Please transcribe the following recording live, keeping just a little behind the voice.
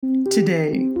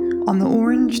Today, on the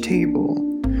orange table,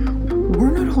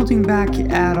 we're not holding back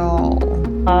at all.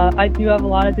 I do have a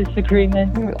lot of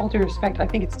disagreements. With all due respect, I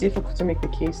think it's difficult to make the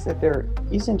case that there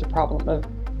isn't a problem of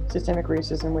systemic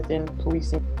racism within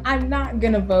policing. I'm not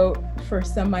gonna vote for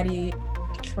somebody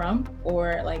Trump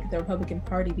or like the Republican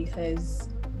Party because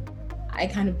I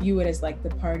kind of view it as like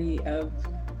the party of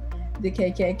the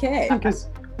KKK. Because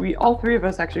all three of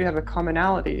us actually have a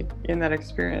commonality in that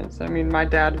experience. I mean, my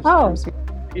dad is Oh. from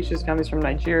Isha's family's from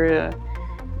Nigeria,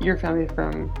 your family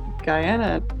from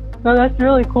Guyana. No, that's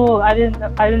really cool. I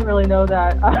didn't really know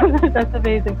that. That's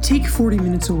amazing. Take 40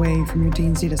 minutes away from your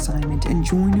Dean's Date assignment and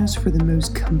join us for the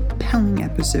most compelling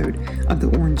episode of the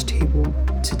Orange Table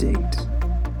to date.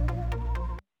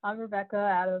 I'm Rebecca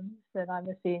Adams, and I'm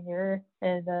a senior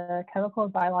in the Chemical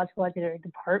and Biological Engineering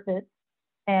department.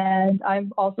 And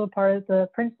I'm also part of the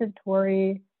Princeton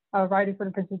Tory, writing for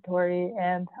the Princeton Tory,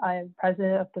 and I am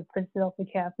president of the Princeton Open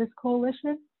Campus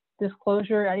Coalition.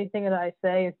 Disclosure, anything that I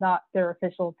say is not their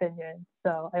official opinion.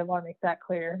 So I want to make that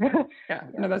clear. Yeah,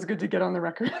 no, that's good to get on the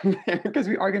record because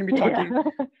we are going to be talking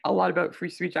a lot about free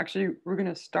speech. Actually, we're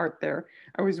going to start there.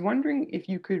 I was wondering if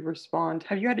you could respond.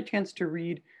 Have you had a chance to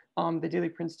read the Daily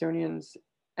Princetonian's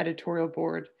editorial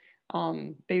board?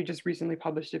 They just recently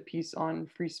published a piece on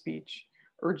free speech,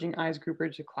 urging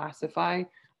Eisgruber to classify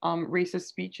racist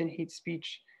speech and hate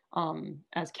speech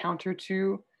as counter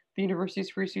to the university's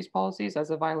free speech policies, as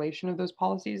a violation of those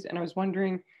policies. And I was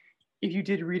wondering if you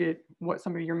did read it, what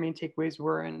some of your main takeaways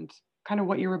were and kind of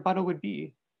what your rebuttal would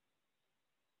be.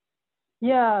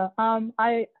 Yeah,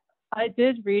 I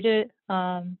did read it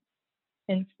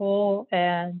in full,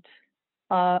 and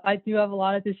I do have a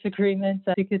lot of disagreements,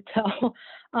 as you could tell.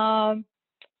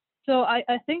 So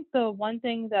I think the one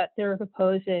thing that they were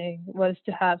proposing was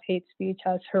to have hate speech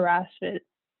as harassment,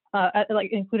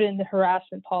 like included in the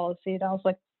harassment policy. And I was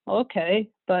like, okay,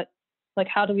 but like,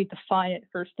 how do we define it,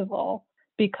 first of all?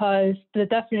 Because the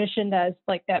definition as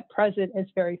like at present is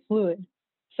very fluid.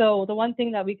 So the one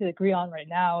thing that we could agree on right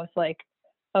now is like,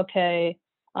 okay,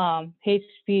 hate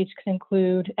speech can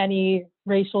include any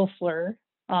racial slur.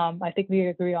 I think we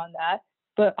agree on that,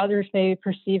 but others may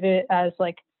perceive it as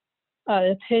like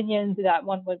opinions that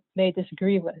one may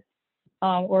disagree with,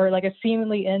 or like a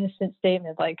seemingly innocent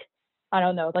statement, like, I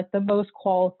don't know, like the most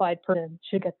qualified person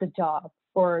should get the job,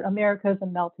 or America's a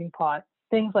melting pot,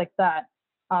 things like that,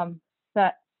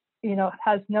 that, you know,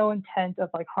 has no intent of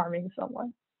like harming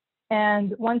someone.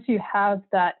 And once you have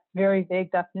that very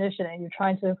vague definition and you're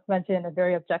trying to implement it in a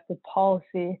very objective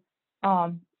policy,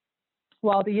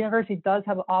 while the university does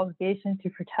have an obligation to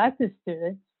protect its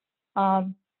students,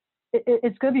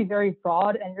 it's going to be very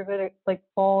broad, and you're going to like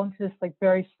fall into this like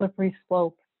very slippery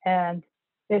slope, and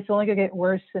it's only going to get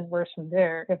worse and worse from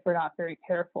there if we're not very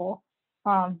careful.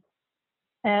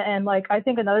 And like, I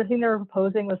think another thing they were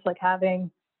proposing was like having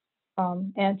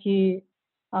anti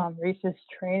racist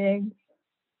training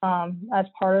as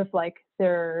part of like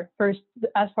their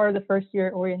as part of the first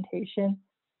year orientation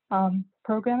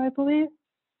program, I believe.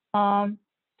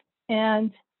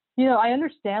 And you know, I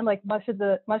understand like much of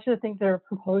the things they're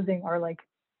proposing are like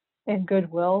in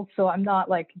goodwill, so I'm not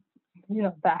like, you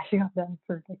know, bashing on them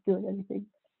for like doing anything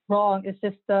wrong. It's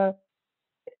just the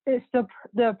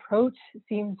approach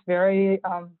seems very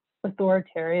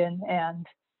authoritarian, and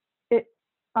it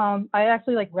I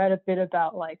actually like read a bit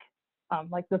about like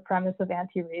the premise of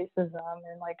anti-racism,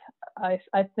 and like I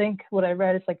think what I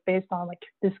read is like based on like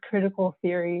this critical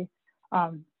theory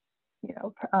you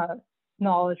know,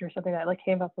 knowledge or something that like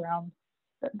came up around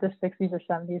the 60s or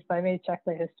 70s, but I may check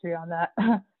the history on that.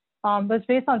 But it's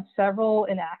based on several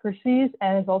inaccuracies,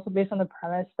 and it's also based on the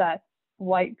premise that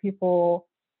white people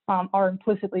are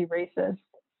implicitly racist.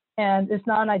 And it's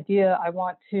not an idea I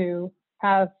want to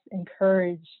have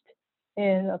encouraged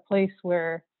in a place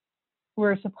where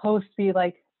we're supposed to be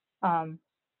like, you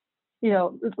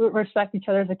know, respect each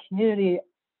other as a community,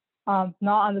 not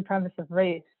on the premise of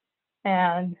race.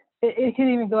 And it could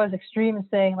even go as extreme as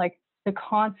saying like the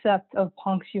concept of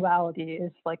punctuality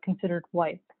is like considered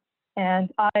white.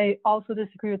 And I also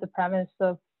disagree with the premise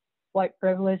of white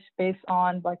privilege based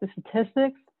on like the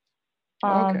statistics.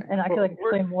 Okay. And I could like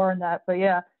explain more on that, but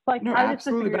yeah, like no, I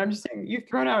absolutely. But I'm just saying you've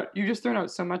just thrown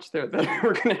out so much there that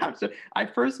we're going to have to. I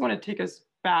first want to take us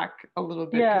back a little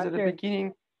bit, because at the beginning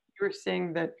you were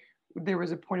saying that there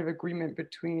was a point of agreement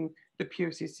between the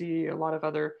POCC, a lot of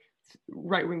other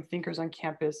right-wing thinkers on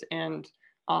campus, and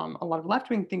a lot of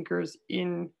left-wing thinkers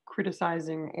in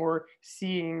criticizing or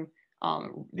seeing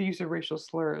the use of racial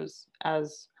slurs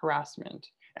as harassment.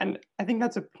 And I think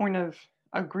that's a point of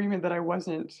agreement that I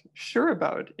wasn't sure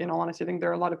about, in all honesty. I think there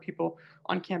are a lot of people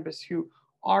on campus who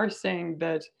are saying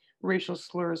that racial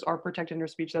slurs are protected under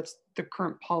speech. That's the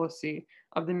current policy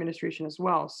of the administration as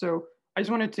well. So I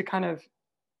just wanted to kind of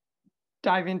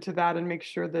dive into that and make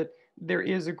sure that there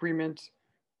is agreement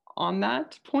on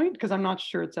that point, because I'm not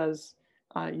sure it's as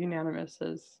unanimous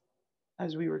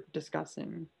as we were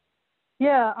discussing.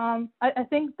 Yeah, I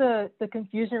think the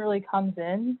confusion really comes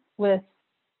in with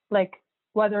like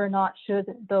whether or not should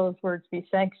those words be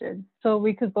sanctioned. So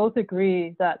we could both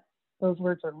agree that those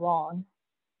words are wrong,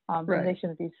 Right. and they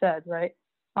shouldn't be said, right?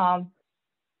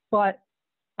 But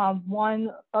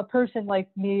a person like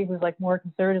me who's like more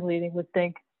conservative leaning would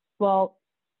think, well,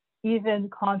 even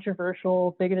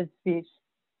controversial, bigoted speech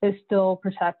is still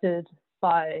protected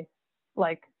by,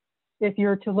 like, if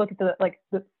you're to look at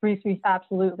the free speech,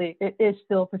 absolutely, it is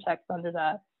still protected under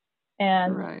that.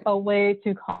 And Right. a way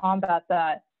to combat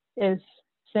that is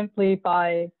simply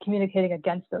by communicating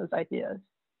against those ideas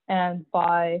and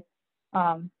by,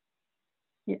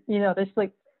 this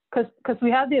like, because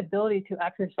we have the ability to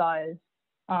exercise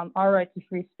our right to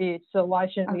free speech. So why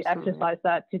shouldn't we exercise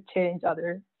that to change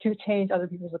other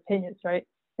people's opinions, right?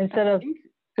 Instead of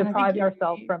depriving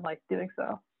ourselves from like doing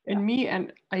so. Yeah. And me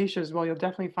and Aisha as well, you'll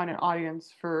definitely find an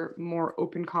audience for more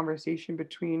open conversation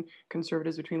between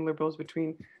conservatives, between liberals,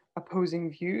 between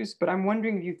opposing views. But I'm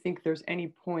wondering if you think there's any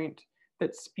point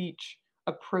that speech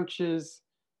approaches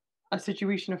a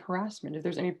situation of harassment, if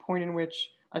there's any point in which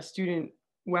a student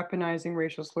weaponizing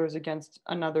racial slurs against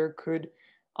another could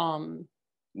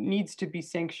needs to be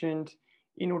sanctioned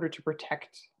in order to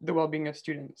protect the well-being of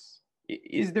students.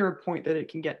 Is there a point that it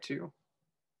can get to?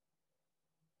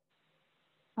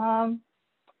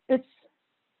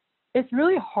 It's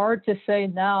really hard to say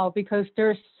now because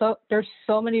there's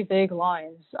so many vague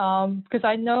lines. Because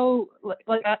I know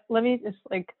let me just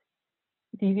like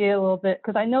deviate a little bit,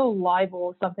 because I know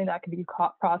libel is something that can be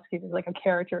prosecuted, like a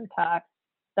character attack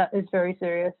that is very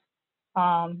serious.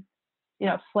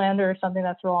 Slander is something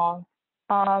that's wrong.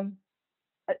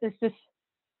 It's just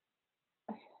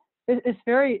it's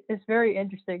very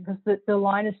interesting because the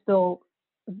line is still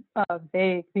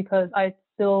vague, because I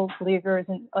still believe there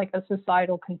isn't like a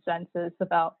societal consensus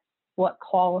about what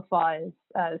qualifies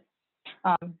as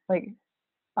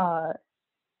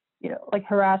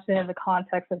harassment in the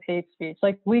context of hate speech.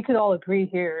 Like we could all agree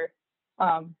here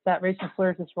that racial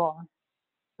slurs is wrong,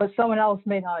 but someone else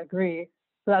may not agree.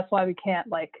 So that's why we can't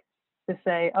just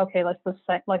say, okay, let's just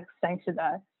sanction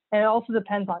that. And it also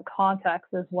depends on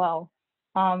context as well,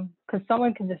 because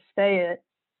someone can just say it,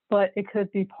 but it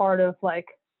could be part of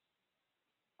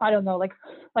I don't know, like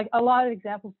a lot of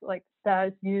examples like that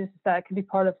is used that could be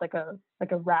part of like a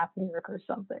rap lyric or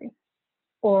something,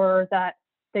 or that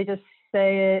they just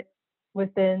say it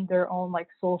within their own like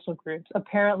social groups.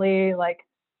 Apparently, like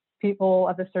people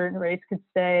of a certain race could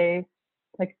say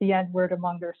like the N word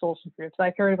among their social groups.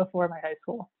 I've heard it before in my high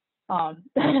school.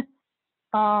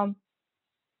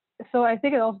 So I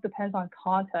think it also depends on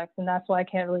context, and that's why I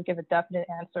can't really give a definite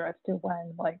answer as to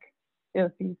when it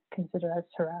would be considered as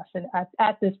harassment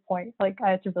at this point. I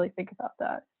had to really think about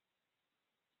that.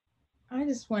 I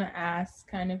just want to ask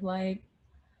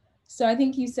so I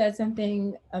think you said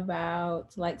something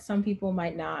about some people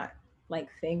might not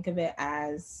think of it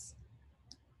as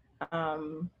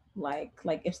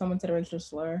if someone said a racial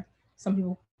slur, some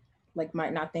people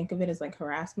might not think of it as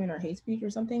harassment or hate speech or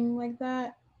something like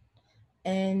that.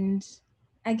 And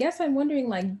I guess I'm wondering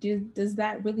does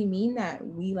that really mean that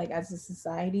we as a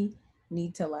society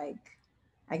need to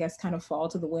I guess kind of fall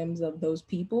to the whims of those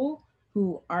people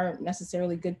who aren't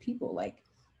necessarily good people?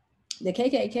 The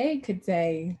KKK could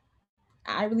say,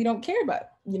 I really don't care about,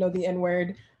 the N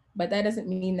word, but that doesn't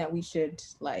mean that we should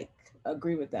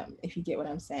agree with them, if you get what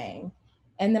I'm saying.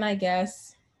 And then I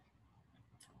guess,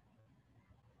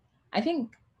 I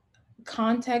think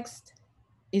context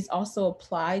is also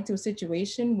applied to a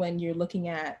situation when you're looking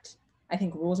at, I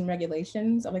think, rules and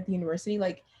regulations of the university.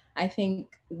 I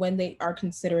think when they are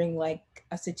considering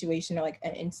a situation or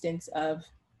an instance of,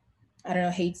 I don't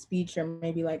know, hate speech or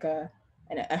maybe a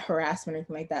harassment or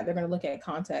anything like that, they're going to look at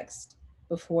context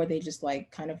before they just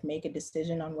kind of make a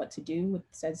decision on what to do with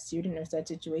said student or said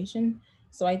situation.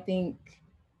 So I think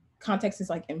context is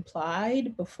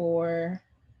implied before,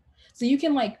 so you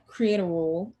can create a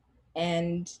rule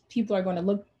and people are going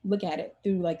to look at it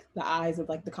through the eyes of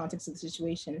the context of the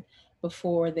situation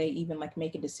before they even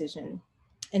make a decision.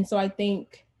 And so I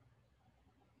think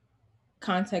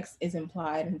context is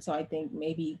implied, and so I think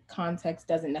maybe context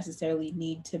doesn't necessarily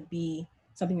need to be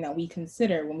something that we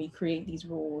consider when we create these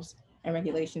rules and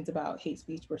regulations about hate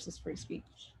speech versus free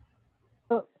speech.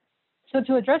 So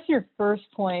to address your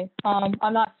first point,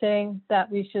 I'm not saying that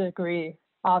we should agree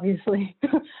obviously,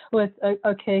 with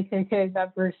a KKK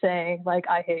member saying like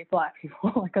I hate Black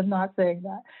people. Like I'm not saying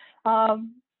that.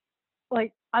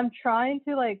 Like I'm trying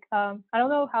to like I don't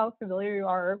know how familiar you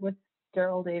are with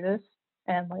Daryl Davis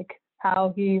and like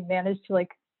how he managed to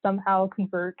like somehow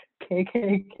convert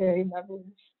KKK members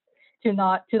to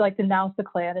not to like denounce the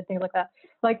Klan and things like that.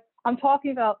 Like I'm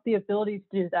talking about the ability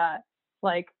to do that.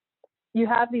 Like you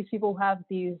have these people who have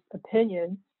these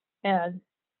opinions and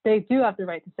they do have the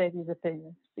right to say these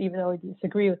opinions, even though we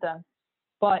disagree with them.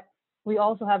 But we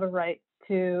also have a right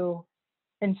to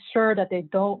ensure that they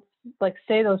don't like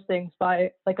say those things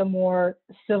by like a more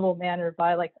civil manner,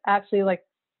 by like actually like,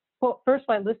 well, first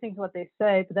by listening to what they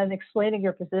say, but then explaining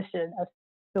your position as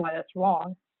to why that's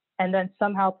wrong, and then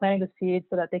somehow planting the seed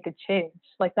so that they could change.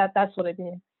 Like that's what I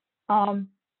mean.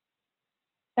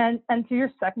 And to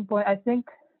your second point, I think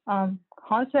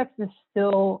context is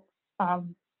still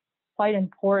quite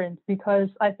important because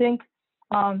I think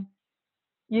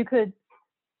you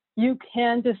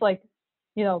can just like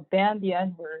ban the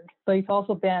N-word, but you can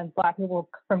also ban Black people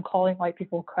from calling white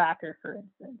people cracker, for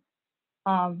instance.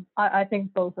 I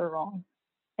think both are wrong,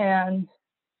 and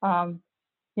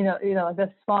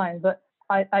that's fine. But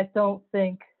I don't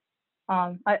think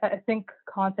I think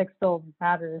context still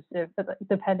matters if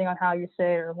depending on how you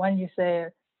say it or when you say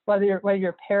it, whether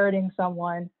you're parroting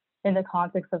someone in the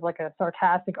context of like a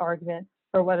sarcastic argument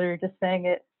or whether you're just saying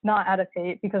it not out of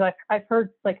hate, because I've heard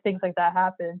like things like that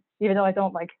happen, even though I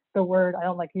don't like the word, I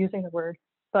don't like using the word,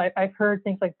 but I've heard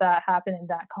things like that happen in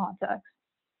that context.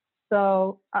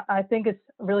 So I think it's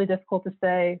really difficult to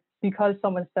say because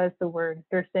someone says the word,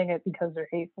 they're saying it because they're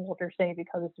hateful, they're saying it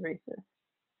because it's racist.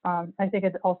 I think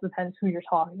it also depends who you're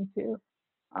talking to.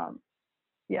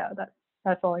 Yeah,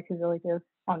 that's all I could really give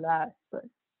on that. But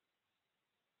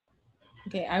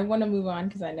okay, I want to move on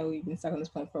because I know we've been stuck on this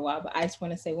point for a while, but I just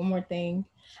want to say one more thing.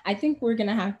 I think we're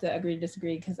gonna have to agree to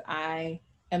disagree because I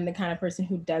am the kind of person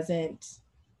who doesn't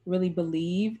really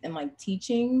believe in like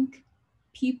teaching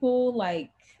people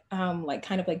like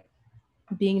kind of like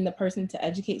being the person to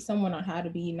educate someone on how to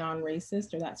be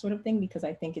non-racist or that sort of thing, because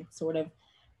I think it's sort of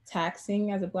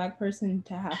taxing as a Black person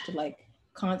to have to like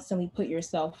constantly put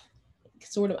yourself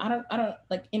sort of I don't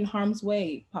like in harm's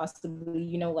way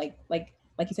possibly,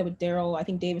 like you said with Daryl, I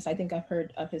think Davis, I think I've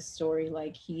heard of his story,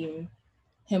 like him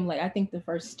like I think the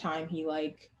first time he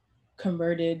like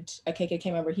converted a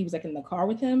KKK member, he was like in the car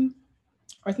with him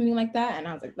or something like that, and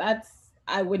I was like,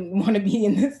 I wouldn't want to be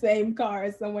in the same car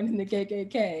as someone in the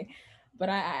KKK. But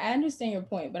I understand your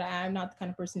point, but I'm not the kind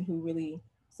of person who really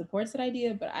supports that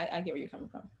idea, but I get where you're coming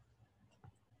from.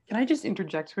 Can I just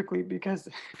interject quickly? Because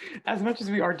as much as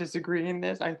we are disagreeing in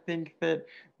this, I think that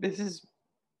this is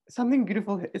something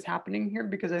beautiful is happening here,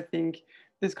 because I think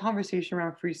this conversation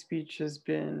around free speech has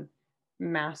been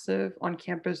massive on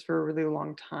campus for a really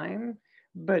long time.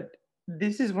 But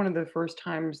this is one of the first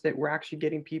times that we're actually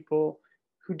getting people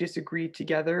who disagree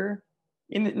together,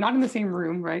 not in the same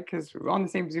room, right? Because we're on the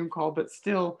same Zoom call, but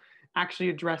still actually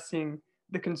addressing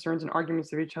the concerns and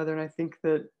arguments of each other. And I think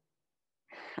that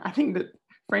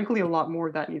frankly, a lot more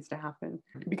of that needs to happen.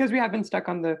 Because we have been stuck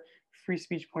on the free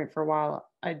speech point for a while,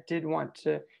 I did want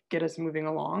to get us moving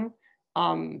along.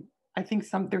 I think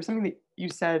there was something that you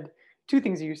said, two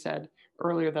things that you said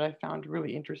earlier that I found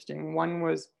really interesting. One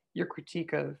was your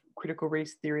critique of critical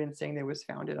race theory and saying that it was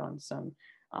founded on some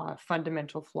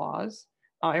fundamental flaws.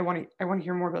 I want to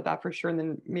hear more about that for sure, and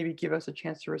then maybe give us a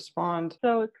chance to respond.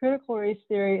 So critical race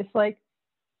theory, it's like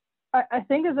I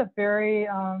think is a very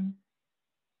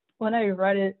when I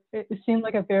read it, it seemed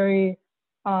like a very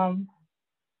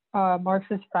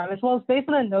Marxist premise. Well, it's based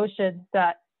on the notion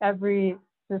that every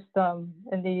system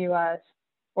in the U.S.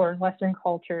 or in Western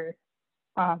culture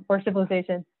or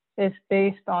civilization is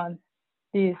based on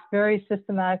these very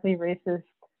systematically racist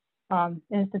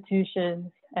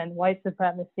institutions and white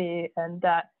supremacy, and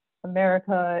that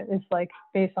America is like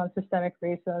based on systemic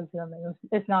racism and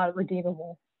it's not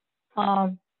redeemable.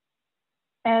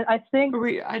 And I think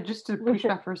wait, just to push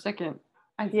back for a second,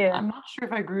 I'm not sure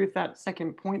if I agree with that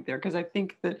second point there, because I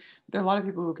think that there are a lot of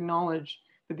people who acknowledge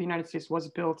that the United States was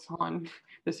built on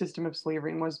the system of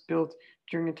slavery and was built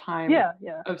during a time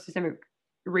of systemic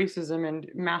racism and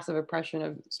massive oppression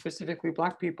of specifically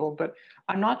Black people. But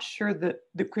I'm not sure that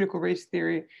the critical race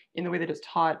theory, in the way that it's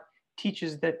taught,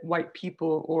 teaches that white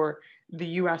people or the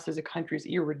US as a country is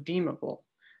irredeemable.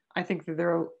 I think that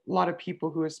there are a lot of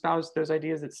people who espouse those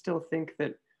ideas that still think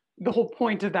that the whole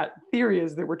point of that theory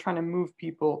is that we're trying to move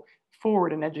people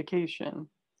forward in education.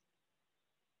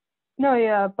 No,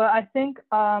 yeah, but I think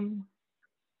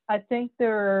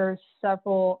there are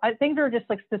several. I think there are just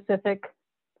like specific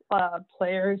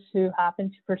players who happen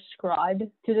to prescribe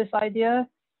to this idea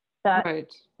that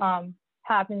Right.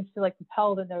 happens to like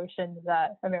propel the notion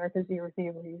that America's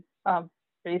irredeemably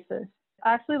racist.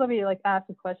 Actually, let me like ask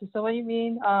a question. So what do you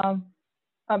mean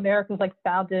America's like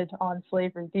founded on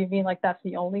slavery? Do you mean like that's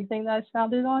the only thing that it's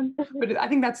founded on? But I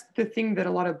think that's the thing that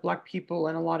a lot of Black people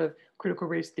and a lot of critical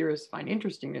race theorists find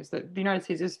interesting, is that the United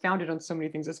States is founded on so many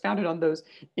things. It's founded on those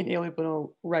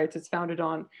inalienable rights. It's founded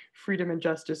on freedom and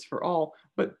justice for all.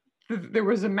 But there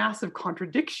was a massive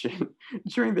contradiction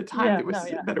during the time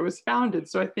that it was founded.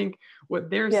 So I think what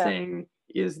they're saying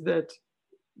is that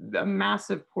a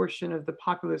massive portion of the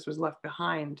populace was left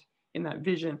behind in that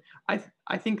vision.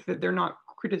 I think that they're not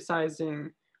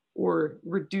criticizing or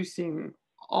reducing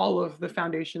all of the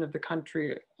foundation of the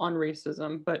country on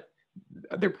racism, but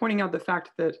they're pointing out the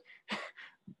fact that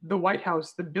the White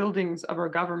House, the buildings of our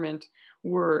government,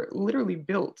 were literally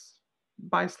built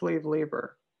by slave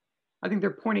labor. I think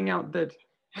they're pointing out that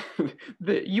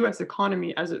the US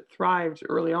economy, as it thrived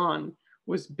early on,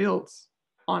 was built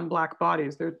on Black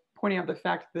bodies. They're pointing out the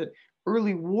fact that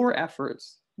early war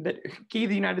efforts that gave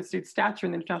the United States stature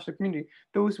in the international community,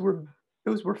 those were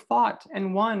fought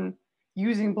and won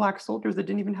using Black soldiers that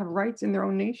didn't even have rights in their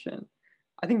own nation.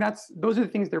 I think those are the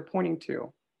things they're pointing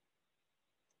to.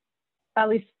 At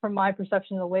least from my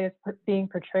perception, the way it's being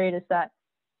portrayed is that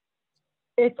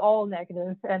it's all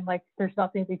negative and like there's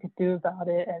nothing we could do about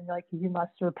it, and like you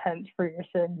must repent for your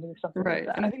sins or something right. like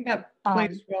that. And I think that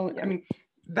plays well. I mean,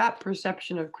 that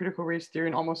perception of critical race theory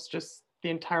and almost just the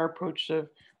entire approach of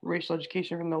racial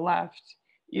education from the left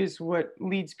is what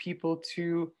leads people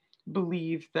to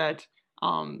believe that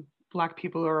Black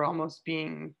people are almost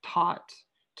being taught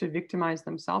to victimize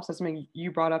themselves. That's something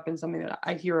you brought up and something that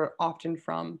I hear often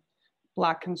from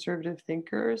Black conservative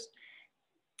thinkers.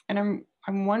 And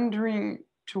I'm wondering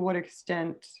to what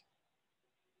extent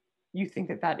you think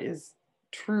that is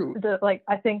true.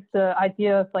 I think the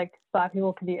idea of like Black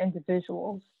people can be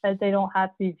individuals, and they don't have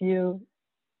to be viewed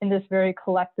in this very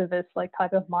collectivist like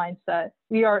type of mindset.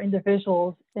 We are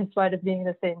individuals in spite of being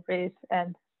the same race,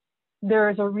 and there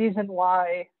is a reason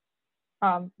why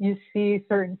you see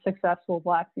certain successful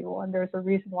Black people, and there's a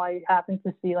reason why you happen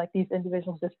to see like these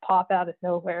individuals just pop out of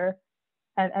nowhere,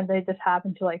 and they just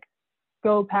happen to like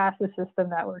go past the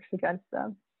system that works against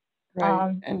them.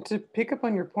 Right. And to pick up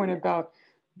on your point about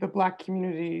the Black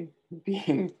community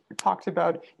being talked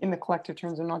about in the collective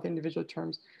terms and not the individual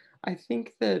terms, I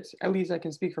think that, at least I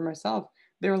can speak for myself,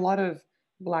 there are a lot of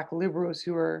Black liberals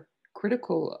who are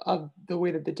critical of the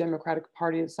way that the Democratic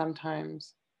Party is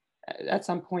sometimes, at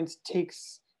some points,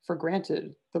 takes for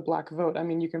granted the Black vote. I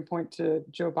mean, you can point to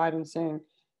Joe Biden saying,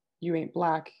 "You ain't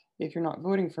Black if you're not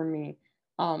voting for me,"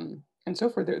 and so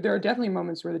forth. There are definitely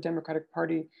moments where the Democratic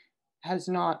Party has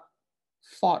not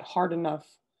fought hard enough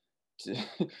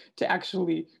to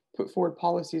actually put forward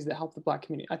policies that help the Black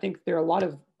community. I think there are a lot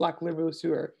of Black liberals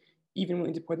who are even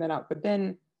willing to point that out. But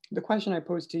then the question I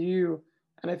pose to you,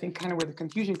 and I think kind of where the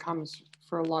confusion comes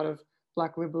for a lot of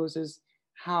Black liberals, is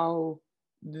how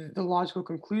the logical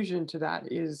conclusion to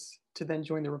that is to then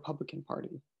join the Republican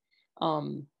Party,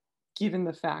 given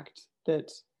the fact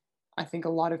that I think a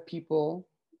lot of people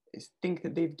think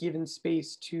that they've given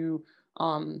space to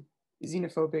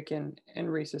xenophobic and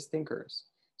racist thinkers.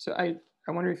 So I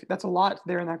wonder if that's a lot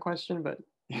there in that question, but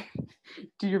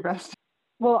do your best.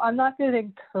 Well, I'm not going to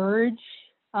encourage,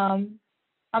 I'm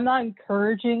not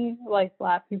encouraging like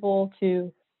Black people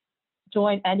to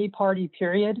join any party,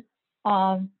 period.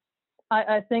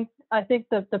 I think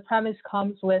the premise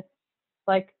comes with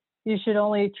like, you should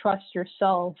only trust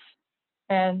yourself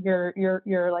and your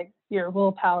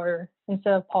willpower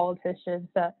instead of politicians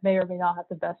that may or may not have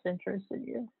the best interest in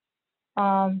you.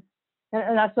 And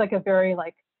that's like a very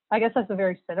like, I guess that's a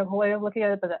very cynical way of looking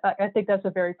at it, but I think that's a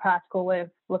very practical way of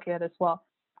looking at it as well.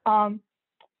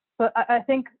 But I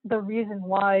think the reason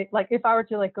why, like, if I were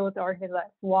to like go with the argument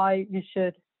that why you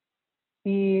should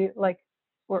be like,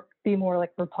 or be more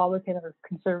like Republican or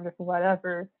conservative or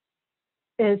whatever,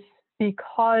 is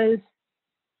because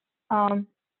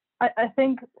I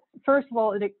think first of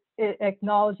all it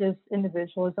acknowledges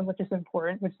individualism, which is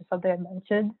important, which is something I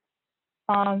mentioned.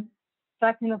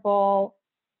 Second of all,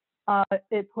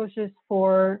 it pushes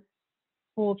for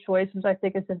school choice, which I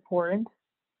think is important,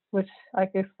 which I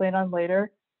can explain on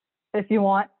later if you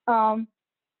want.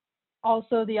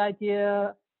 Also, the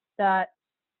idea that,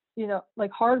 you know,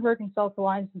 like hard work and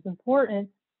self-reliance is important,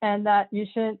 and that you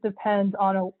shouldn't depend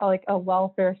on a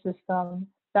welfare system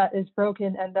that is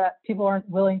broken and that people aren't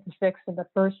willing to fix in the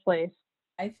first place.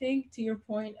 I think to your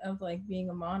point of like being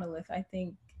a monolith, I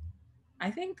think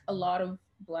a lot of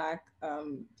Black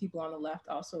people on the left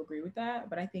also agree with that.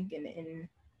 But I think in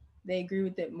they agree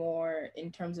with it more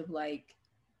in terms of like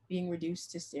being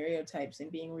reduced to stereotypes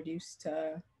and being reduced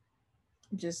to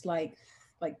just like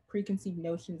preconceived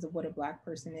notions of what a black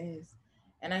person is.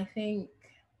 And I think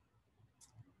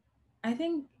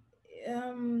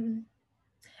um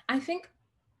I think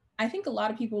I think a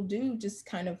lot of people do just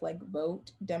kind of like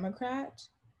vote Democrat,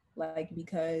 like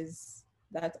because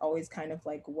that's always kind of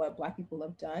like what Black people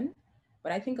have done.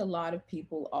 But I think a lot of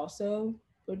people also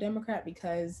vote Democrat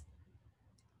because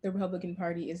the Republican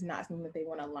Party is not something that they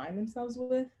want to align themselves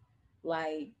with.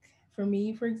 Like for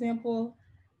me, for example,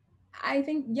 I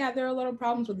think yeah, there are a lot of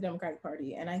problems with the Democratic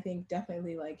Party, and I think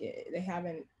definitely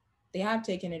they have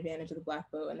taken advantage of the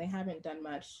black vote, and they haven't done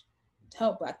much to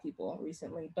help black people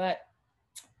recently. But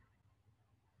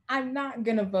I'm not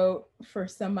gonna vote for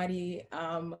somebody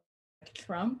like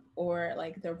Trump or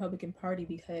like the Republican Party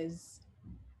because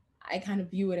I kind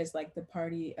of view it as like the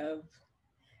party of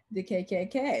the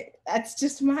KKK. That's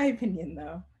just my opinion,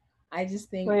 though. I just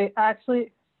think Wait,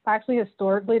 actually,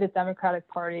 historically, the Democratic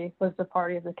Party was the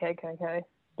party of the KKK.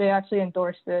 They actually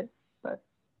endorsed it, but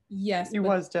yes, It but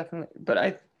was definitely, but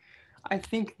I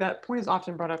think that point is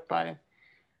often brought up by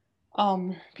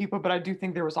people, but I do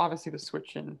think there was obviously the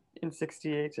switch in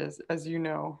 '68, as you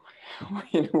know,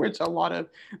 in which a lot of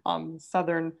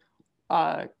Southern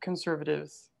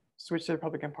conservatives switched to the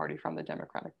Republican Party from the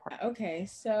Democratic Party. okay,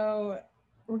 so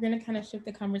we're gonna kind of shift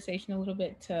the conversation a little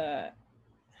bit to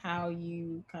how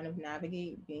you kind of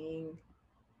navigate being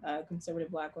a conservative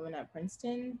black woman at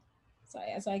Princeton. So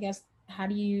I guess how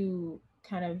do you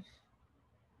kind of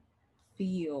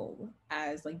feel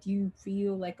as like do you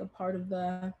feel like a part of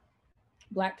the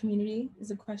black community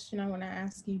is a question I want to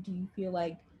ask you. Do you feel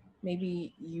like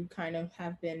maybe you kind of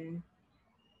have been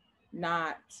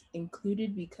not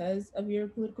included because of your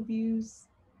political views?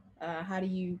 How do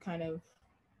you kind of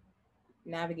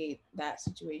navigate that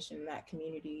situation, that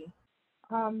community?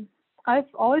 um, I've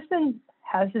always been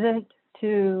hesitant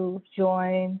to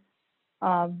join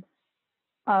um,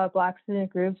 Black student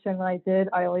groups, and when I did,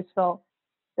 I always felt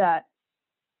that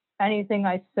anything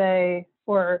I say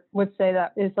or would say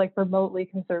that is like remotely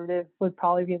conservative would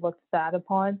probably be looked bad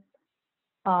upon.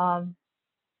 Um,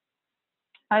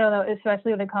 I don't know,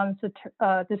 especially when it comes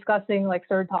to discussing like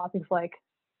certain topics like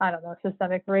I don't know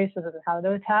systemic racism and how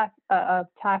to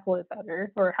tackle it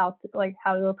better or how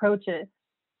to approach it.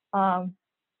 Um,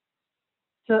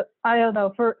 so I don't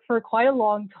know for quite a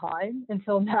long time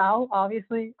until now.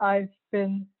 Obviously, I've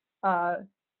been uh,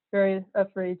 very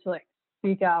afraid to like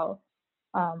speak out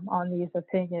on these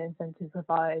opinions and to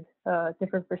provide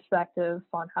different perspectives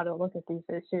on how to look at these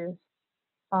issues.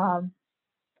 Um,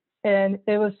 and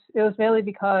it was mainly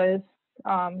because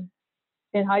um,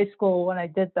 in high school when I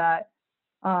did that,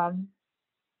 um,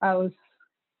 I was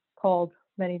called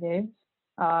many names,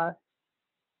 uh,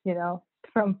 you know,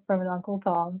 from an Uncle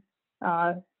Tom.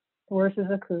 Uh, Worse is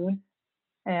a coon,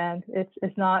 and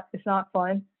it's not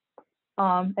fun.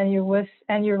 And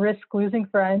you risk losing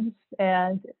friends,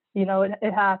 and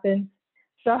it happens.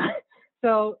 So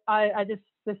so I just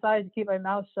decided to keep my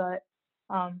mouth shut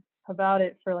about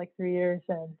it for like 3 years,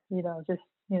 and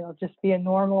just be a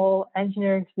normal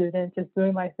engineering student, just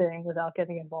doing my thing without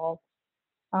getting involved.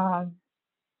 Um,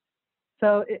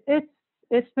 so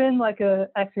it's been like a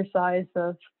exercise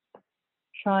of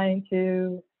trying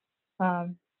to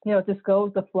just go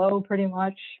with the flow pretty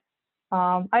much.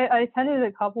 I attended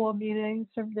a couple of meetings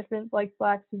from different like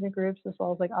Black student groups as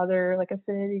well as like other like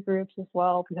affinity groups as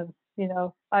well because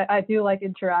I do like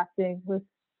interacting with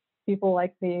people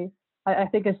like me. I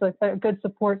think it's like a good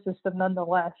support system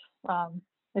nonetheless.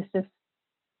 It's just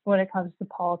when it comes to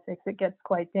politics, it gets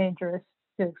quite dangerous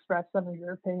to express some of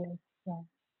your opinions. So.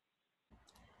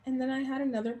 And then I had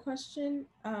another question,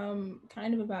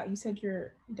 kind of about you said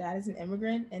your dad is an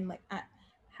immigrant, and like,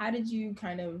 how did you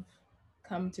kind of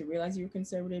come to realize you were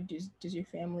conservative? Does your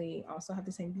family also have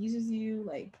the same views as you?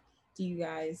 Like, do you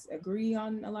guys agree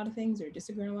on a lot of things or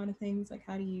disagree on a lot of things? Like,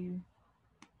 how do you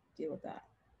deal with that?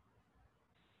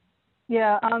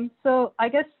 Yeah, so I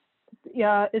guess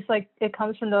yeah, it's like it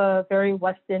comes from the very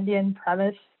West Indian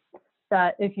premise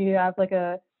that if you have like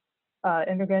a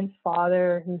immigrant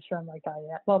father who's from like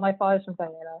Guyana, well, my father's from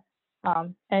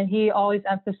Guyana, and he always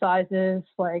emphasizes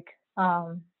like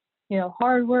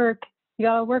hard work. You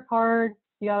gotta work hard.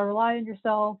 You gotta rely on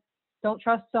yourself. Don't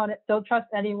trust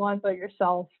anyone but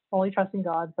yourself. Only trusting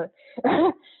God, but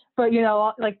but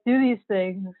like do these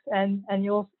things, and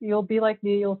you'll be like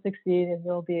me. You'll succeed, and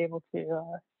you'll be able to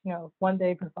one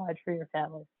day provide for your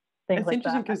family. Things It's like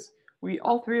interesting that. because we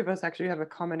all three of us actually have a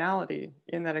commonality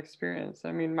in that experience.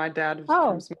 I mean, my dad is from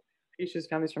Oh, small, Aisha's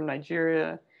family's from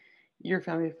Nigeria, your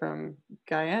family from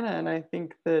Guyana, and I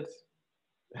think that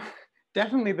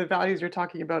definitely the values you're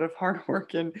talking about of hard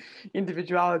work and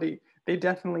individuality, they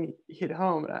definitely hit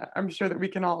home. I'm sure that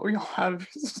we all have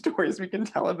stories we can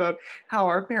tell about how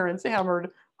our parents hammered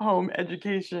home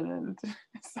education and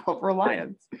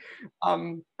self-reliance.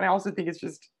 And I also think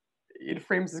it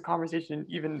frames this conversation in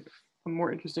even a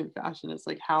more interesting fashion. It's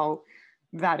like how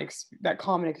that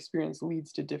common experience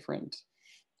leads to different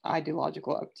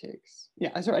ideological uptakes.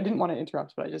 Yeah, sorry, I didn't want to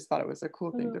interrupt, but I just thought it was a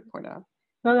cool thing to point out.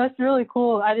 No, that's really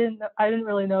cool. I didn't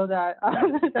really know that.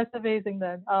 That's amazing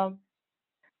then.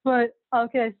 But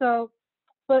okay, so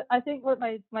but I think what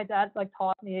my dad like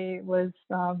taught me was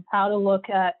how to look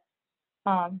at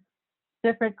um,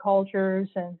 different cultures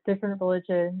and different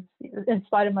religions in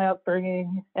spite of my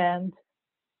upbringing, and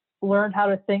learn how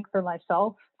to think for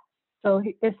myself. So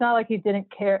it's not like he didn't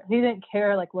care. He didn't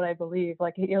care like what I believe.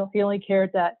 Like he only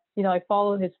cared that I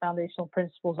follow his foundational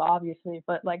principles, obviously,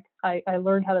 but like I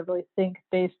learned how to really think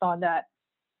based on that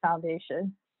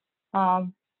foundation.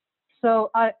 Um, so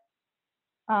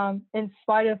in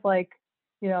spite of like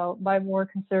my more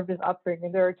conservative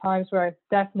upbringing, there are times where I've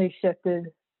definitely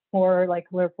shifted more like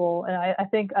liberal, and I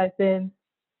think I've been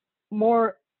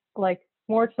more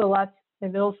more to the left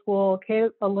in middle school, came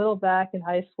a little back in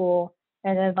high school,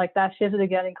 and then like that shifted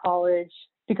again in college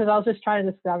because I was just trying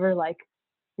to discover like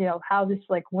how this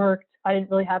like worked. I didn't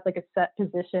really have like a set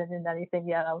position in anything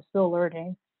yet. I was still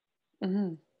learning.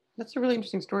 Mm-hmm. That's a really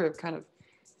interesting story of kind of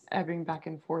ebbing back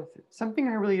and forth. Something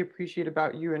I really appreciate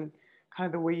about you and kind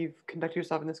of the way you've conducted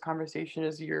yourself in this conversation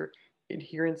is your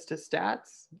adherence to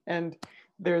stats. And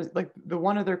there's like the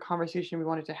one other conversation we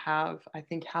wanted to have, I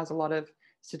think has a lot of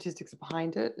statistics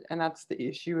behind it. And that's the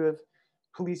issue of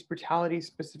police brutality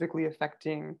specifically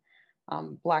affecting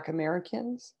Black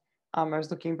Americans. I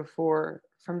was looking before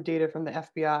from data from the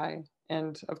FBI.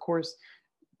 And of course,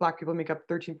 Black people make up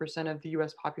 13% of the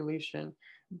US population,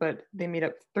 but they made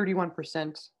up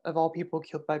 31% of all people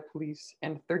killed by police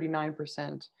and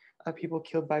 39% of people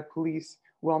killed by police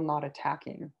while not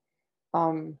attacking.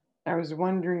 I was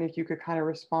wondering if you could kind of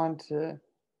respond to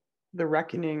the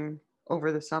reckoning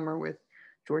over the summer with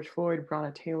George Floyd,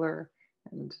 Breonna Taylor,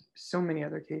 and so many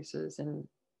other cases, and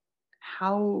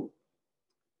how,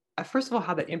 first of all,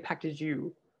 how that impacted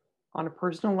you on a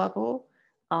personal level.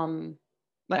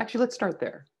 But actually, let's start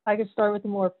there. I could start with a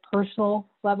more personal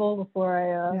level before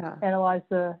I analyze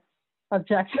the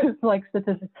objective like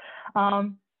statistics.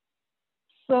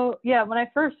 So yeah, when I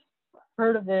first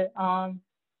heard of it,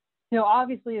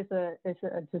 obviously it's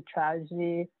a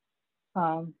tragedy,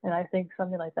 and I think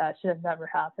something like that should have never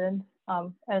happened.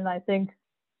 And I think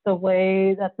the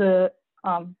way that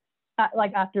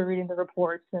like after reading the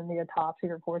reports and the autopsy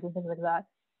reports and things like that,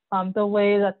 the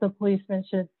way that the policemen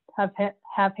should have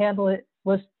handled it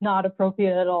was not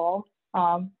appropriate at all.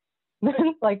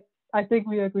 Like I think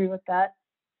we agree with that.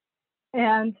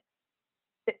 And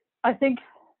I think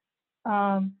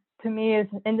to me is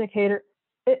an indicator.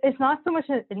 It's not so much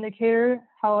an indicator,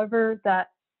 however, that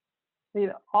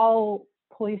all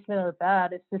policemen are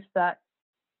bad. It's just that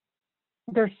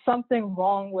there's something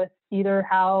wrong with either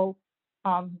how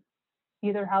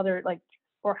they're like,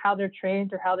 or how they're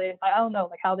trained, or how they, I don't know,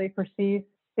 like how they perceive.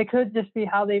 It could just be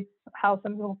how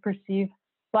some people perceive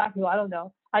Black people. I don't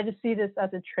know. I just see this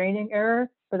as a training error,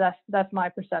 but that's my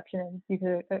perception, and you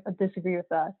could disagree with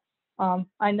that.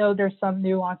 I know there's some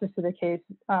nuances to the case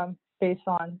based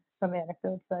on some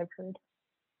anecdotes that I've heard.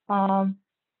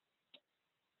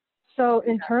 So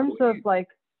in terms of like,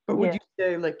 but would you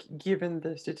say, like, given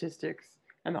the statistics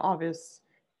and the obvious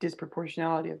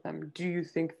disproportionality of them, do you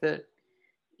think that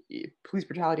police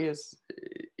brutality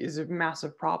is a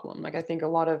massive problem? Like, I think a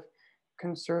lot of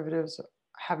conservatives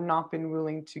have not been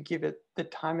willing to give it the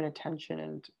time and attention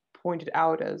and point it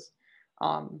out as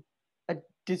a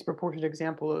disproportionate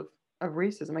example of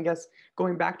racism. I guess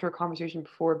going back to our conversation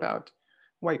before about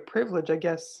white privilege, I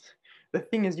guess the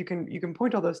thing is you can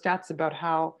point all those stats about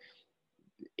how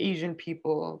Asian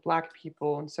people, Black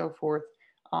people, and so forth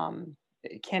can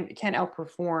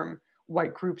outperform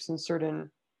white groups in certain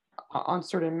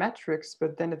metrics,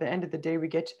 but then at the end of the day, we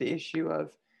get to the issue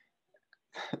of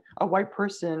a white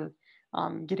person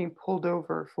getting pulled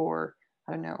over for,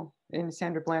 I don't know, in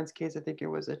Sandra Bland's case, I think it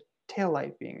was a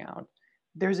taillight being out.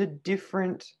 There's a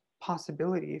different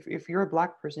possibility. If you're a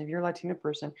Black person, if you're a Latina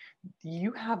person,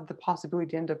 you have the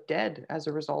possibility to end up dead as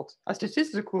a result, a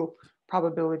statistical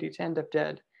probability to end up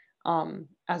dead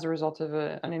as a result of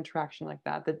an interaction like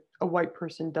that a white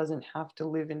person doesn't have to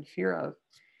live in fear of.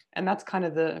 And that's kind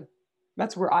of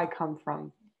that's where I come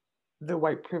from, the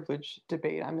white privilege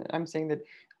debate. I'm saying that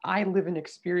I live an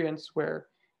experience where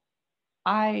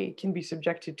I can be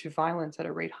subjected to violence at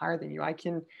a rate higher than you.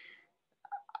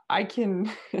 I can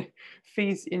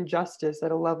face injustice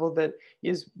at a level that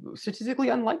is statistically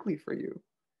unlikely for you.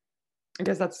 I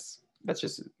guess that's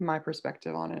just my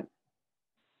perspective on it.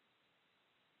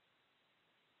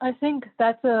 I think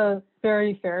that's a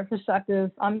very fair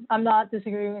perspective. I'm not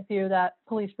disagreeing with you that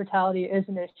police brutality is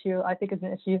an issue. I think it's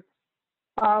an issue,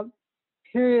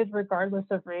 period, regardless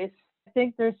of race. I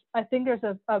think there's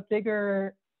a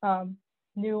bigger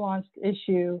nuanced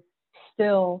issue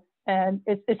still, and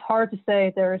it's hard to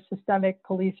say there is systemic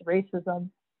police racism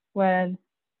when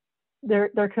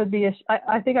there could be.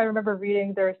 I think I remember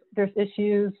reading there's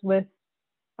issues with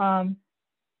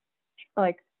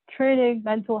like training,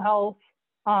 mental health.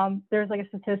 There's like a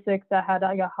statistic that had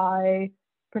like a high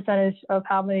percentage of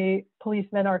how many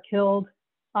policemen are killed.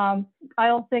 I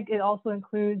don't think it also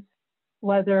includes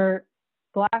whether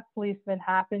Black policemen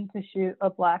happen to shoot a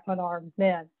Black unarmed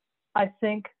man. I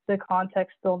think the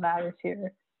context still matters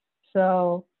here.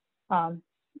 So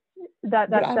that's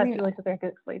really something I could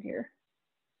explain here.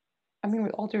 I mean,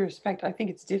 with all due respect, I think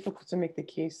it's difficult to make the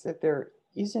case that there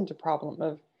isn't a problem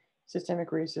of systemic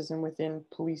racism within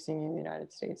policing in the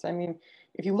United States. I mean,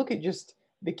 if you look at just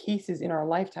the cases in our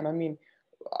lifetime, I mean,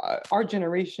 our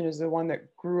generation is the one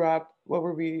that grew up, what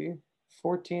were we,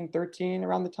 14, 13,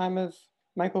 around the time of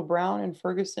Michael Brown and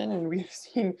Ferguson, and we've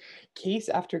seen case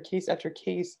after case after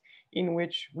case in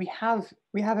which we have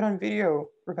it on video,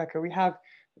 Rebecca. We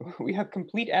have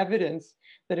complete evidence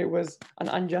that it was an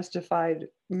unjustified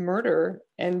murder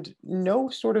and no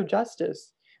sort of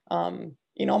justice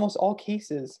in almost all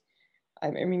cases. I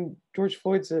mean, George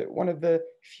Floyd's one of the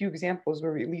few examples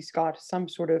where we at least got some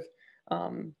sort of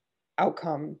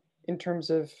outcome in terms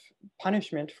of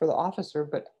punishment for the officer.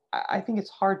 But I think it's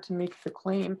hard to make the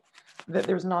claim that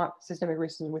there's not systemic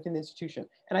racism within the institution.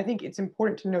 And I think it's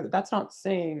important to know that that's not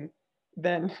saying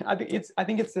then, I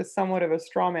think it's a somewhat of a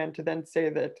straw man to then say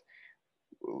that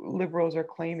liberals are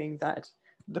claiming that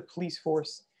the police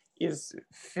force is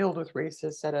filled with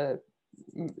racists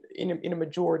in a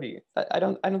majority. I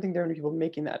don't think there are many people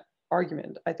making that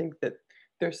argument. I think that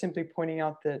they're simply pointing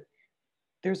out that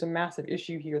there's a massive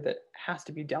issue here that has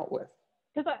to be dealt with.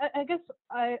 Because I guess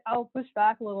I'll push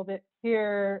back a little bit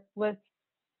here with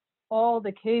all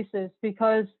the cases,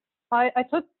 because I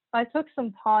took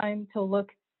some time to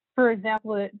look, for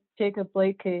example, at Jacob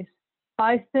Blake case.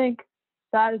 I think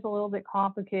that is a little bit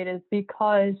complicated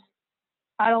because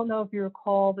I don't know if you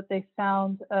recall, but they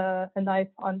found a knife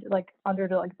under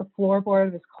the floorboard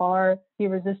of his car. He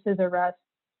resisted arrest,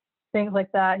 things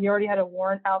like that. He already had a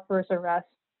warrant out for his arrest.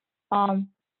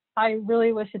 I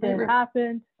really wish it didn't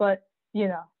happen, but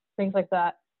things like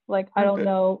that. Like, I don't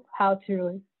know how to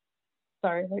really.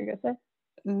 Sorry, what were you gonna say?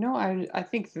 No, I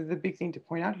think the big thing to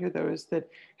point out here, though, is that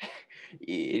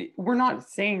we're not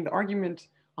saying the argument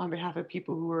on behalf of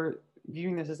people who are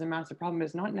viewing this as a massive problem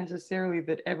is not necessarily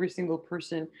that every single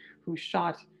person who's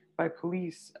shot by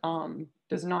police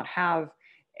does not have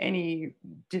any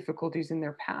difficulties in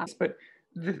their past. But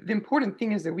the important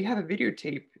thing is that we have a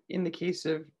videotape in the case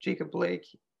of Jacob Blake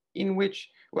in which,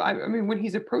 I mean, when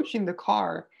he's approaching the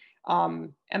car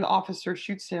and the officer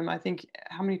shoots him, I think,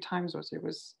 how many times was it? It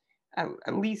was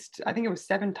at least, I think it was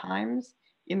 7 times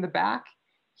in the back.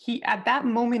 At that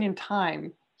moment in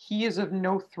time, he is of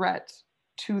no threat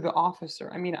to the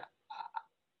officer. I mean,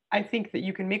 I think that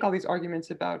you can make all these arguments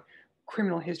about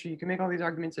criminal history. You can make all these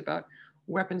arguments about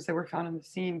weapons that were found on the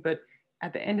scene. But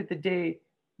at the end of the day,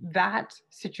 that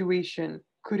situation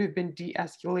could have been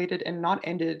de-escalated and not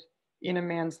ended in a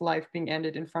man's life being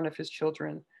ended in front of his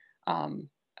children.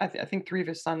 I think 3 of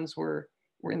his sons were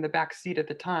in the back seat at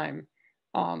the time.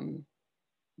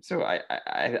 So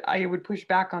I would push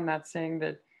back on that, saying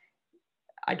that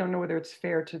I don't know whether it's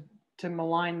fair to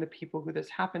malign the people who this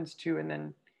happens to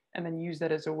and then use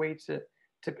that as a way to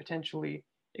potentially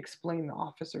explain the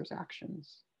officer's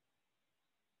actions.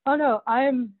 Oh no,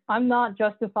 I'm not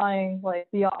justifying like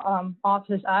the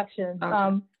officer's actions.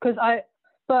 Okay.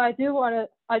 But I do want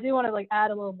to like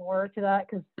add a little more to that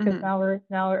because now we're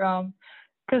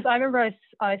because I remember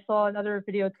I saw another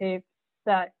videotape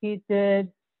that he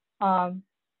did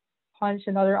punch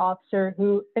another officer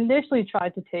who initially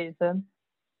tried to tase him,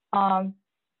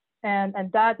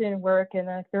 and that didn't work, and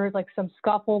then there was like some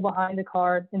scuffle behind the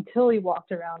car until he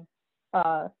walked around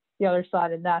the other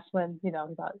side, and that's when he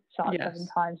got shot 7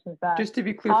 times in the back. Just to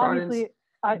be clear for audience,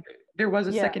 there was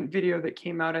a second video that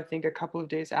came out, I think, a couple of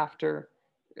days after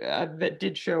that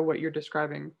did show what you're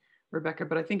describing, Rebecca.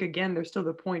 But I think, again, there's still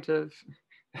the point of,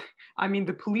 I mean,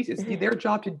 the police, it's their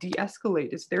job to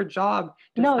de-escalate. It's their job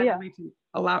to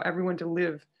allow everyone to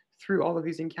live through all of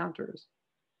these encounters.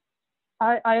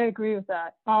 I agree with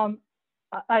that.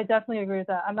 I definitely agree with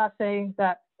that. I'm not saying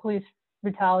that police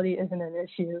brutality isn't an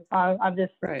issue. I'm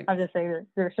just saying that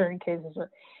there are certain cases where,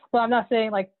 but I'm not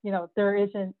saying like, you know, there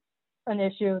isn't an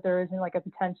issue, there isn't like a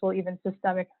potential even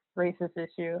systemic racist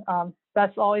issue.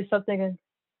 That's always something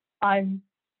I'm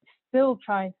still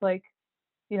trying to like,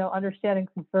 you know, understand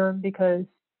and confirm, because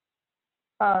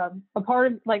a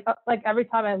part of like every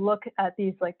time I look at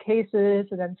these like cases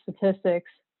and then statistics,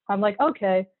 I'm like,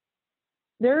 okay,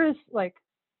 there is like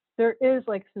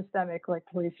systemic like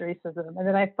police racism, and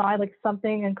then I find like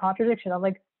something in contradiction. I'm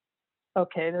like,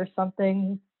 okay, there's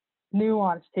something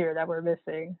nuanced here that we're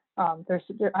missing. I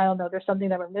don't know, there's something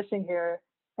that we're missing here,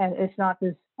 and it's not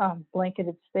this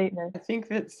blanketed statement. I think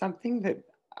that something that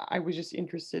I was just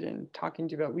interested in talking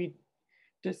to you about, we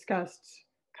discussed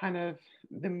kind of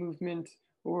the movement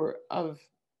or of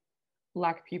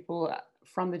Black people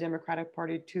from the Democratic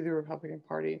Party to the Republican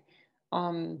Party.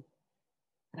 And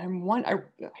I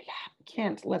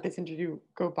can't let this interview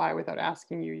go by without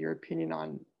asking you your opinion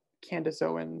on Candace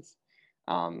Owens,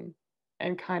 and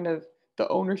kind of the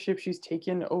ownership she's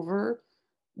taken over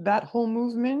that whole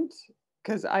movement.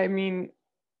 Because I mean,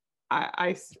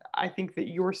 I think that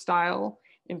your style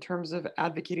in terms of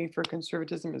advocating for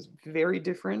conservatism is very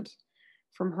different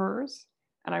from hers.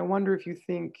 And I wonder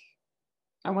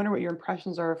what your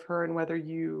impressions are of her, and whether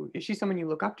is she someone you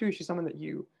look up to? Is she someone that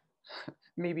you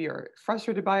maybe are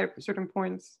frustrated by at certain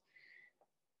points?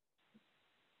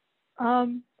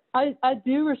 I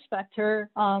do respect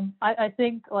her. I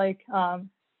think like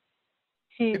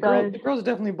she the girl's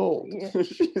definitely bold.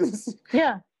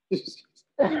 Yeah.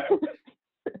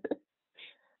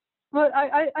 But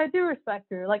I do respect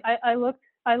her. Like I look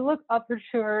up to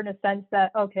her in a sense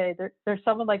that, okay, there's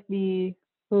someone like me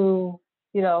who,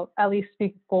 you know, at least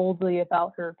speaks boldly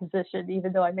about her position,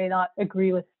 even though I may not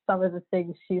agree with some of the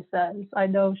things she says. I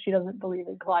know she doesn't believe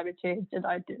in climate change, and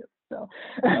I do. So,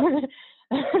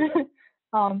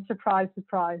 surprise,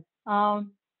 surprise.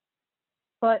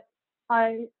 But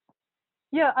I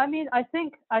mean, I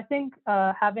think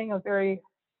having a very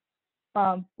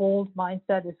bold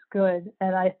mindset is good,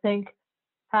 and I think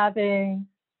having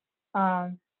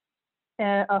like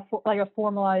a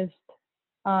formalized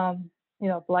you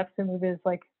know, Blexit move is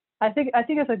like, I think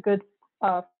it's a good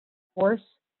force.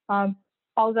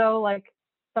 Although like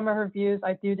some of her views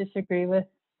I do disagree with,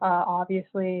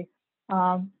 obviously.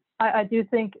 I do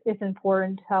think it's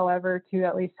important, however, to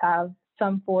at least have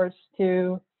some force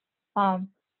to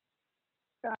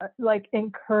like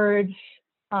encourage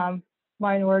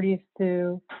minorities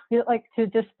to, you know, like to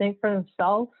just think for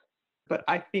themselves. But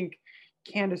I think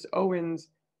Candace Owens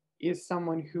is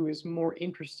someone who is more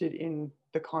interested in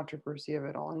the controversy of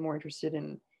it all, and more interested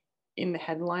in the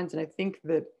headlines. And I think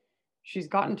that she's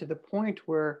gotten to the point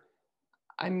where,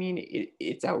 I mean,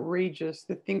 it's outrageous,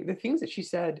 the things that she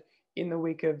said in the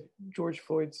wake of George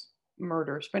Floyd's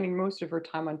murder, spending most of her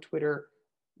time on Twitter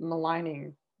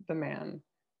maligning the man.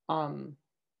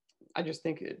 I just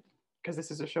think because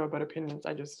this is a show about opinions,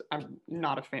 I'm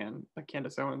not a fan of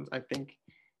Candace Owens. I think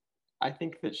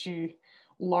that she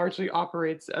largely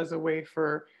operates as a way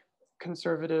for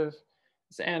conservatives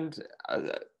and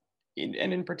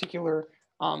in particular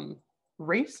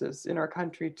racists in our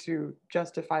country to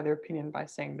justify their opinion by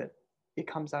saying that it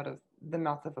comes out of the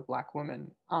mouth of a Black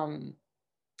woman.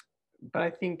 But I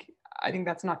think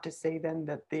that's not to say then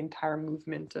that the entire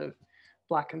movement of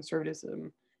Black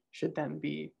conservatism should then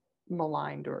be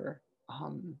maligned or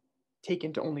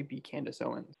taken to only be Candace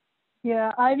Owens.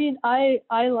 Yeah, I mean, I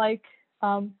like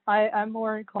I'm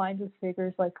more inclined to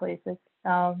figures like Lasik.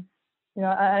 You know,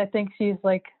 I think she's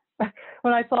like,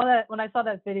 when I saw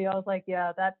that video, I was like,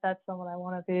 yeah, that's someone I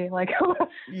want to be like.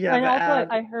 Yeah, and also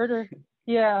I heard her,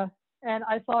 yeah, and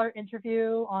I saw her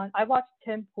interview I watched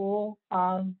Tim Pool,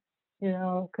 you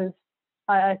know, because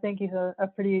I think he's a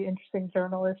pretty interesting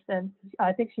journalist, and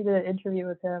I think she did an interview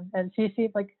with him, and she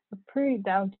seemed like a pretty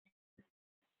down,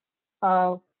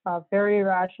 very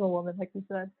rational woman, like you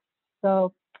said.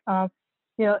 So,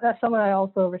 you know, that's someone I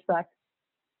also respect.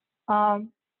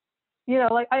 You know,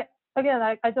 like I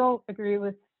don't agree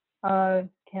with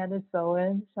Candace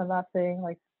Owens. I'm not saying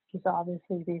like she's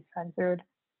obviously be censored.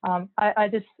 I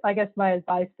guess my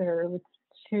advice to her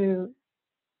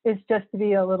is just to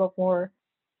be a little more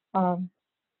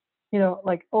you know,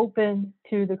 like open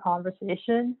to the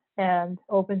conversation and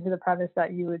open to the premise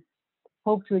that you would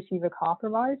hope to achieve a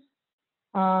compromise.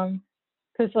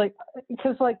 Because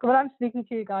when I'm speaking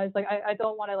to you guys, like I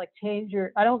don't want to like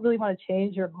I don't really want to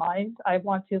change your mind. I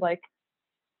want to like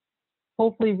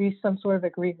hopefully reach some sort of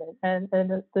agreement. And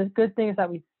the good thing is that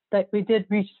we did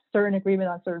reach certain agreement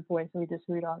on certain points, and we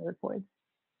disagreed on other points.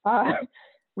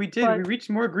 We did. We reached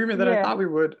more agreement than I thought we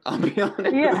would. I'll be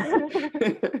honest. Yeah.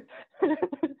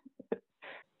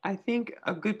 I think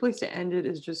a good place to end it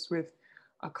is just with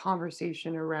a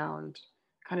conversation around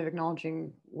kind of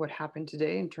acknowledging what happened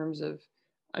today in terms of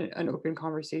an open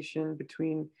conversation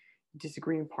between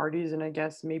disagreeing parties, and I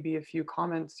guess maybe a few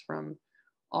comments from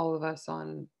all of us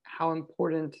on how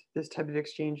important this type of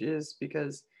exchange is,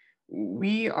 because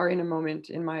we are in a moment,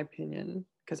 in my opinion,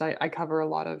 because I cover a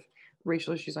lot of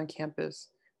racial issues on campus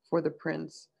for the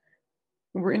Prince.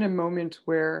 We're in a moment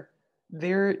where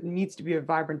there needs to be a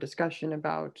vibrant discussion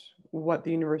about what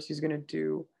the university is going to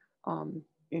do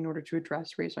in order to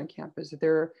address race on campus.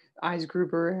 There, Eyes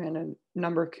Gruber and a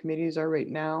number of committees are right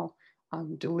now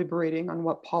deliberating on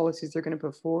what policies they're going to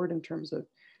put forward in terms of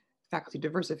faculty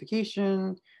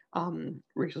diversification,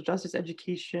 racial justice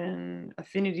education,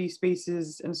 affinity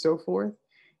spaces, and so forth.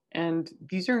 And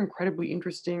these are incredibly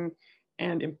interesting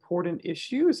and important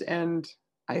issues. And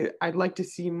I'd like to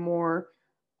see more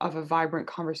of a vibrant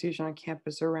conversation on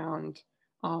campus around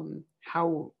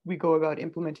how we go about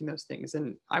implementing those things.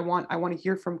 And I want to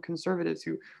hear from conservatives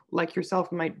who, like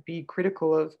yourself, might be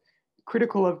critical of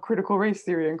critical race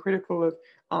theory and critical of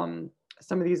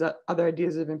some of these other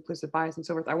ideas of implicit bias and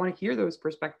so forth. I want to hear those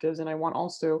perspectives, and I want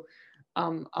also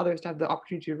others to have the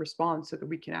opportunity to respond so that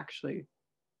we can actually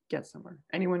get somewhere.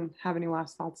 Anyone have any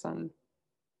last thoughts on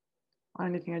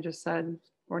anything I just said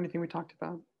or anything we talked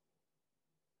about?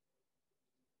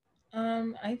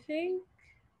 I think,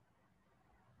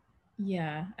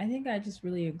 yeah, I think I just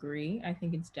really agree. I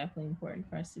think it's definitely important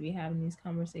for us to be having these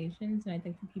conversations, and I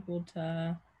think for people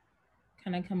to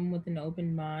kind of come with an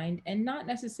open mind and not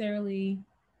necessarily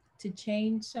to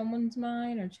change someone's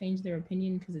mind or change their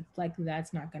opinion, because it's like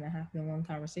that's not going to happen in one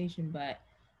conversation, but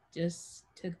just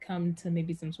to come to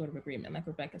maybe some sort of agreement, like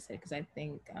Rebecca said, because I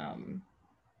think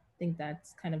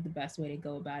that's kind of the best way to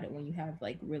go about it when you have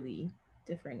like really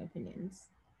differing opinions.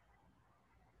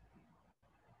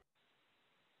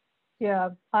 Yeah,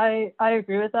 I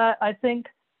agree with that. I think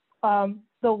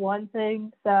the one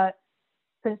thing that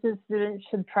Princeton students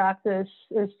should practice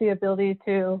is the ability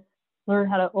to learn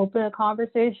how to open a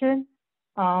conversation.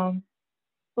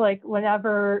 Like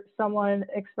whenever someone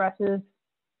expresses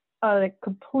a like,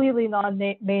 completely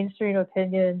non-mainstream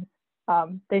opinion,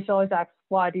 they should always ask,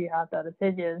 why do you have that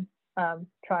opinion?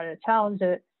 Try to challenge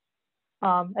it.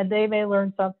 And they may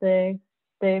learn something.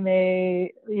 They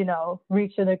may,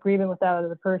 reach an agreement with that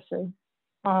other person.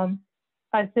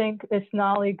 I think it's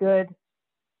not only a good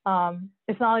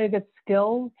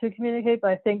skill to communicate,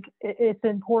 but I think it's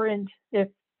important if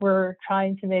we're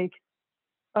trying to make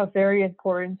a very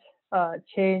important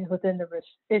change within the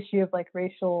issue of like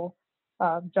racial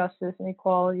justice and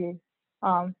equality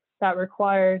that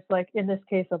requires, like in this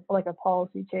case, of like a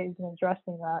policy change and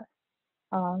addressing that.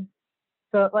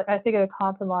 So like I think a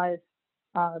compromise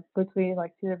between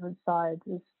like two different sides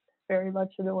is very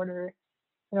much in order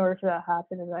for that to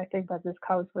happen, and I think that just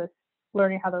comes with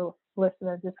learning how to listen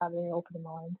and just having an open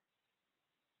mind.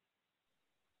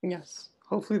 Yes,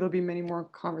 hopefully there'll be many more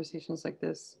conversations like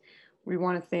this. We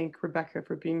want to thank Rebecca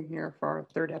for being here for our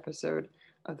third episode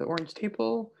of the Orange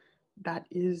Table. That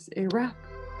is a wrap.